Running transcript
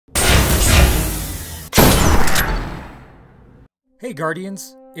Hey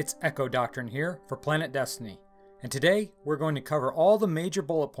Guardians, it's ECHOdoctrine here for Planet Destiny, and today we're going to cover all the major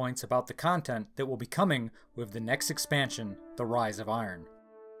bullet points about the content that will be coming with the next expansion, The Rise of Iron.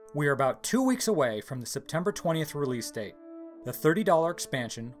 We are about 2 weeks away from the September 20th release date. The $30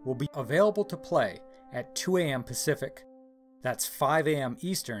 expansion will be available to play at 2 AM Pacific, that's 5 AM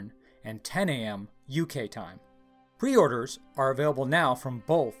Eastern, and 10 AM UK time. Pre-orders are available now from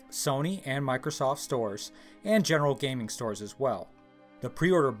both Sony and Microsoft stores and general gaming stores as well. The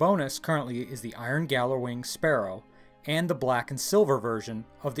pre-order bonus currently is the Iron Gala Wing Sparrow and the black and silver version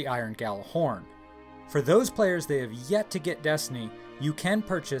of the Iron Gala Horn. For those players that have yet to get Destiny, you can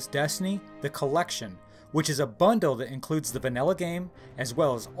purchase Destiny the Collection, which is a bundle that includes the vanilla game as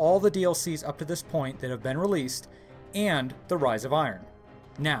well as all the DLCs up to this point that have been released and The Rise of Iron.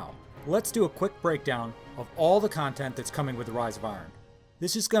 Now, let's do a quick breakdown of all the content that's coming with The Rise of Iron.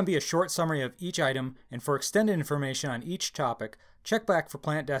 This is going to be a short summary of each item, and for extended information on each topic, check back for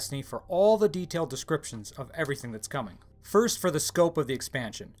Planet Destiny for all the detailed descriptions of everything that's coming. First, for the scope of the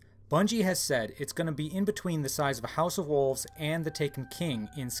expansion. Bungie has said it's going to be in between the size of a House of Wolves and the Taken King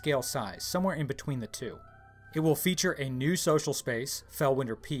in scale size, somewhere in between the two. It will feature a new social space,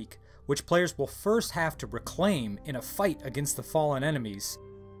 Fellwinter Peak, which players will first have to reclaim in a fight against the fallen enemies,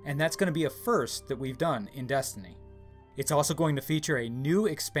 and that's going to be a first that we've done in Destiny. It's also going to feature a new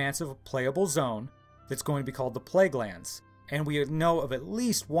expansive playable zone that's going to be called the Plaguelands, and we know of at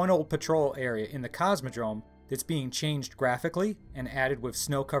least one old patrol area in the Cosmodrome that's being changed graphically and added with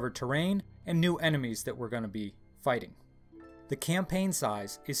snow-covered terrain and new enemies that we're going to be fighting. The campaign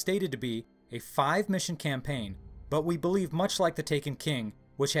size is stated to be a 5-mission campaign, but we believe much like the Taken King,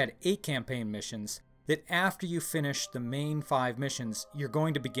 which had 8 campaign missions, that after you finish the main 5 missions, you're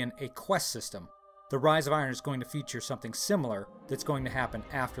going to begin a quest system. The Rise of Iron is going to feature something similar that's going to happen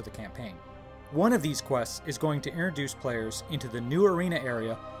after the campaign. One of these quests is going to introduce players into the new arena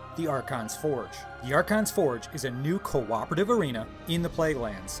area, the Archon's Forge. The Archon's Forge is a new cooperative arena in the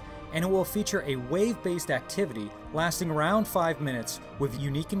Plaguelands, and it will feature a wave-based activity lasting around 5 minutes with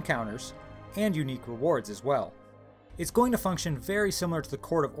unique encounters and unique rewards as well. It's going to function very similar to the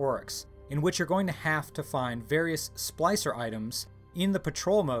Court of Oryx, in which you're going to have to find various splicer items in the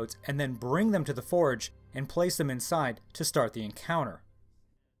patrol modes and then bring them to the forge and place them inside to start the encounter.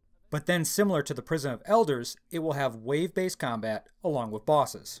 But then, similar to the Prison of Elders, it will have wave-based combat along with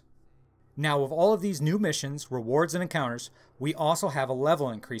bosses. Now, with all of these new missions, rewards, and encounters, we also have a level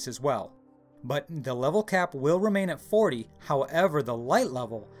increase as well. But the level cap will remain at 40, however the light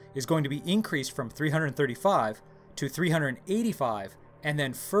level is going to be increased from 335 to 385, and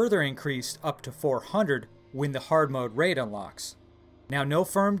then further increased up to 400 when the hard mode raid unlocks. Now, no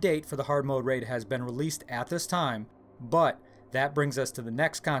firm date for the hard mode raid has been released at this time, but that brings us to the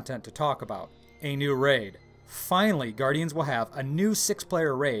next content to talk about, a new raid. Finally, Guardians will have a new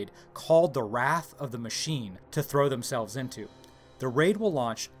 6-player raid called the Wrath of the Machine to throw themselves into. The raid will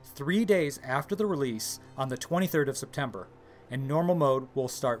launch 3 days after the release on the 23rd of September, and normal mode will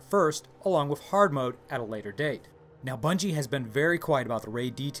start first along with hard mode at a later date. Now, Bungie has been very quiet about the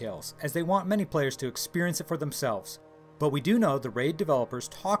raid details, as they want many players to experience it for themselves. But we do know the raid developers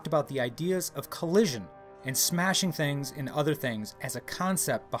talked about the ideas of collision and smashing things and other things as a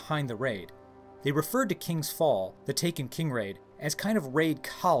concept behind the raid. They referred to King's Fall, the Taken King raid, as kind of raid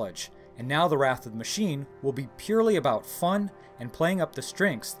college, and now the Wrath of the Machine will be purely about fun and playing up the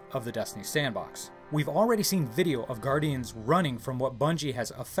strengths of the Destiny sandbox. We've already seen video of Guardians running from what Bungie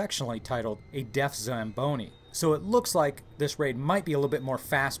has affectionately titled a Death Zamboni, so it looks like this raid might be a little bit more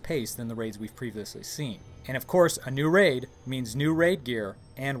fast-paced than the raids we've previously seen. And of course, a new raid means new raid gear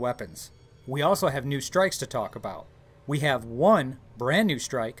and weapons. We also have new strikes to talk about. We have one brand new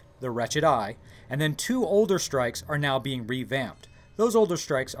strike, the Wretched Eye, and then 2 older strikes are now being revamped. Those older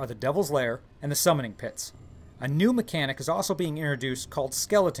strikes are the Devil's Lair and the Summoning Pits. A new mechanic is also being introduced called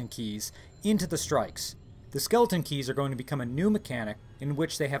Skeleton Keys into the strikes. The Skeleton Keys are going to become a new mechanic in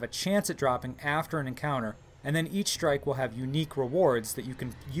which they have a chance at dropping after an encounter, and then each strike will have unique rewards that you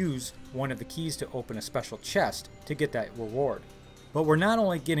can use one of the keys to open a special chest to get that reward. But we're not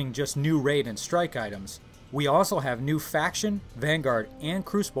only getting just new raid and strike items, we also have new faction, Vanguard, and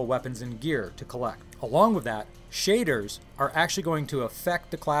Crucible weapons and gear to collect. Along with that, shaders are actually going to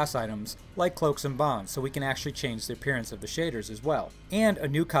affect the class items like cloaks and bonds, so we can actually change the appearance of the shaders as well. And a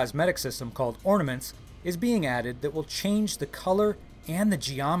new cosmetic system called Ornaments is being added that will change the color and the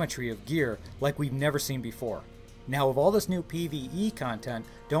geometry of gear like we've never seen before. Now, with all this new PvE content,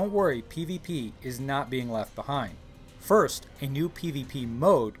 don't worry, PvP is not being left behind. First, a new PvP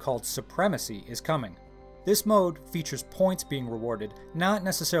mode called Supremacy is coming. This mode features points being rewarded, not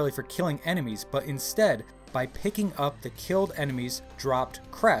necessarily for killing enemies, but instead by picking up the killed enemies' dropped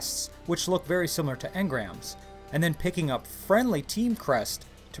crests, which look very similar to engrams, and then picking up friendly team crests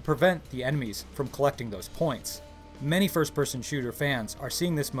to prevent the enemies from collecting those points. Many first-person shooter fans are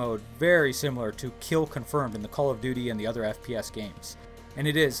seeing this mode very similar to Kill Confirmed in the Call of Duty and the other FPS games, and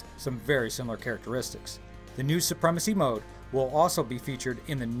it is some very similar characteristics. The new Supremacy mode will also be featured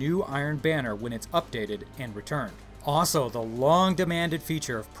in the new Iron Banner when it's updated and returned. Also, the long-demanded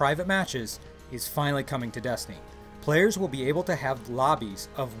feature of private matches is finally coming to Destiny. Players will be able to have lobbies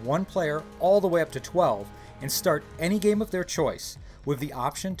of 1 player all the way up to 12 and start any game of their choice, with the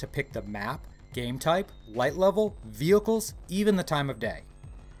option to pick the map, game type, light level, vehicles, even the time of day.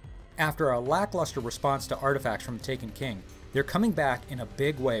 After a lackluster response to artifacts from Taken King, they're coming back in a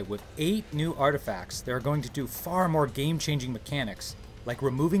big way with 8 new artifacts that are going to do far more game-changing mechanics, like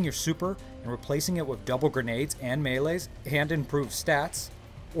removing your super and replacing it with double grenades and melees and improved stats,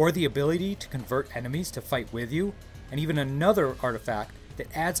 or the ability to convert enemies to fight with you, and even another artifact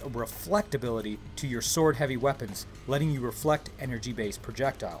that adds a reflect ability to your sword-heavy weapons, letting you reflect energy-based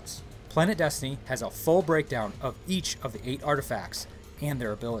projectiles. Planet Destiny has a full breakdown of each of the 8 artifacts and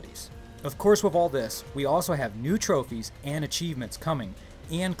their abilities. Of course, with all this, we also have new trophies and achievements coming,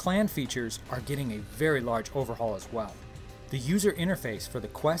 and clan features are getting a very large overhaul as well. The user interface for the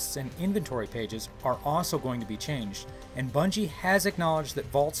quests and inventory pages are also going to be changed, and Bungie has acknowledged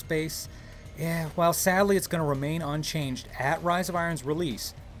that vault space, while sadly it's going to remain unchanged at Rise of Iron's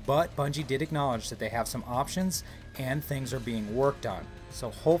release, but Bungie did acknowledge that they have some options and things are being worked on, so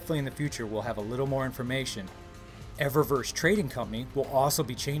hopefully in the future we'll have a little more information. Eververse Trading Company will also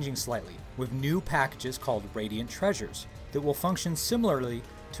be changing slightly, with new packages called Radiant Treasures that will function similarly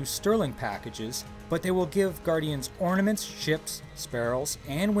to Sterling packages, but they will give Guardians ornaments, ships, sparrows,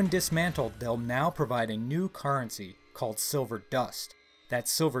 and when dismantled they'll now provide a new currency called Silver Dust. That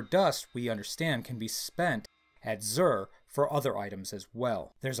Silver Dust, we understand, can be spent at Xur for other items as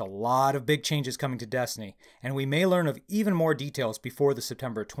well. There's a lot of big changes coming to Destiny, and we may learn of even more details before the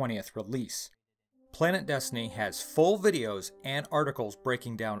September 20th release. Planet Destiny has full videos and articles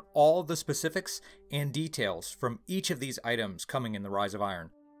breaking down all of the specifics and details from each of these items coming in the Rise of Iron,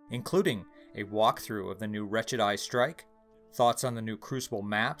 including a walkthrough of the new Wretched Eye Strike, thoughts on the new Crucible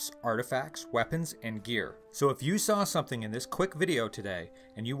maps, artifacts, weapons, and gear. So if you saw something in this quick video today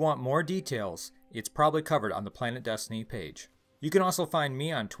and you want more details, it's probably covered on the Planet Destiny page. You can also find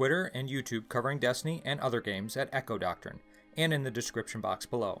me on Twitter and YouTube covering Destiny and other games at ECHOdoctrine, and in the description box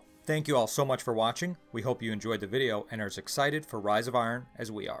below. Thank you all so much for watching. We hope you enjoyed the video and are as excited for Rise of Iron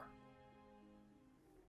as we are.